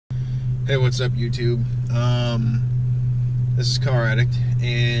Hey, what's up, YouTube? This is Car Addict,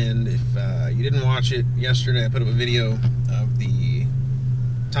 and if you didn't watch it yesterday, I put up a video of the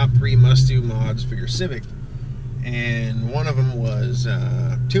top 3 must-do mods for your Civic, and one of them was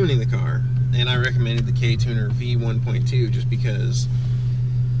tuning the car, and I recommended the Ktuner V1.2 just because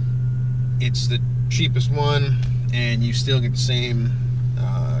it's the cheapest one, and you still get the same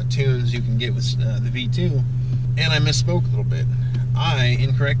tunes you can get with the V2. And I misspoke a little bit. I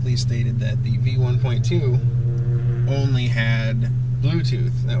incorrectly stated that the V1.2 only had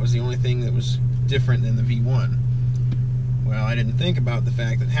Bluetooth. That was the only thing that was different than the V1. Well, I didn't think about the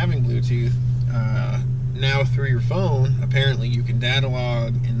fact that having Bluetooth, now through your phone, apparently you can data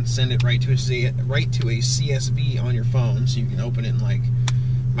log and send it right to a CSV on your phone, so you can open it in like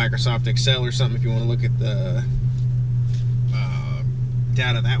Microsoft Excel or something if you want to look at the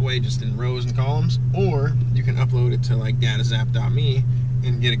data that way, just in rows and columns, or you can upload it to like datazap.me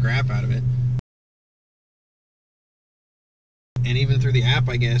and get a graph out of it. And even through the app,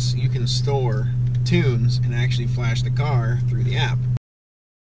 I guess, you can store tunes and actually flash the car through the app.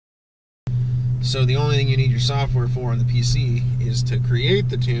 So the only thing you need your software for on the PC is to create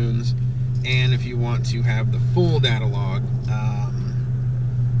the tunes, and if you want to have the full data log,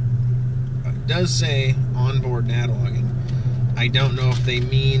 it does say onboard data logging. I don't know if they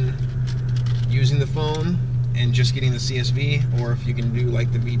mean using the phone and just getting the CSV, or if you can do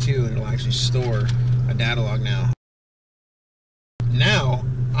like the V2 and it'll actually store a data log now. Now,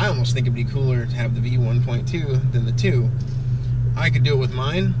 I almost think it'd be cooler to have the V1.2 than the 2. I could do it with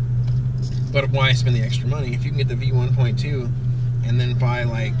mine, but why spend the extra money? If you can get the V1.2 and then buy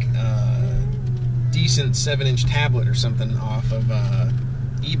like a decent 7-inch tablet or something off of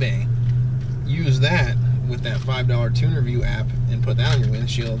eBay, use that with that $5 Tunerview app and put that on your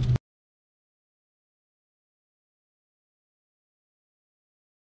windshield.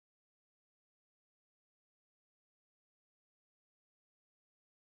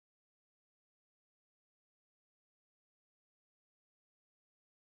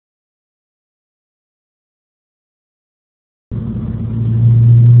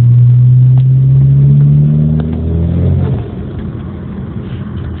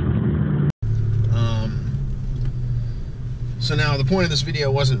 So now the point of this video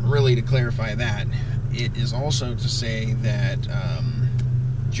wasn't really to clarify that. It is also to say that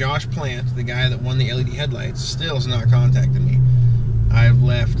Josh Plant, the guy that won the LED headlights, still has not contacted me. I've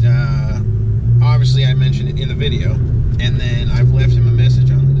left, obviously I mentioned it in the video, and then I've left him a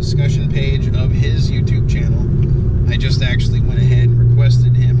message on the discussion page of his YouTube channel. I just actually went ahead and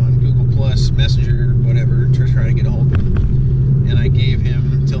requested him on Google Plus Messenger or whatever to try to get a hold of him, and I gave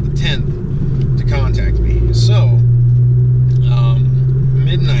him till the 10th to contact me. So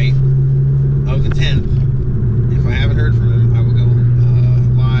midnight of the 10th, if I haven't heard from him, I will go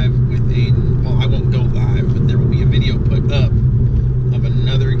live with a, well, I won't go live, but there will be a video put up of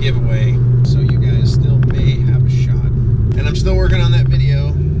another giveaway, so you guys still may have a shot. And I'm still working on that video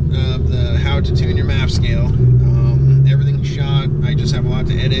of the how to tune your map scale. Everything's shot, I just have a lot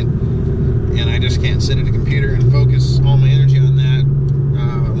to edit, and I just can't sit at a computer and focus all my energy on that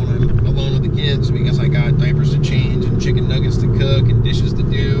when I'm alone with the kids, because I got diapers to change and chicken nuggets to cook and dishes to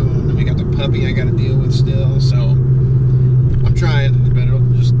do, and then we got the puppy I got to deal with still. So I'm trying, but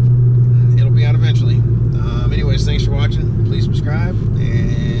it'll be out eventually. Anyways, thanks for watching. Please subscribe,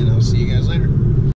 and I'll see you guys later.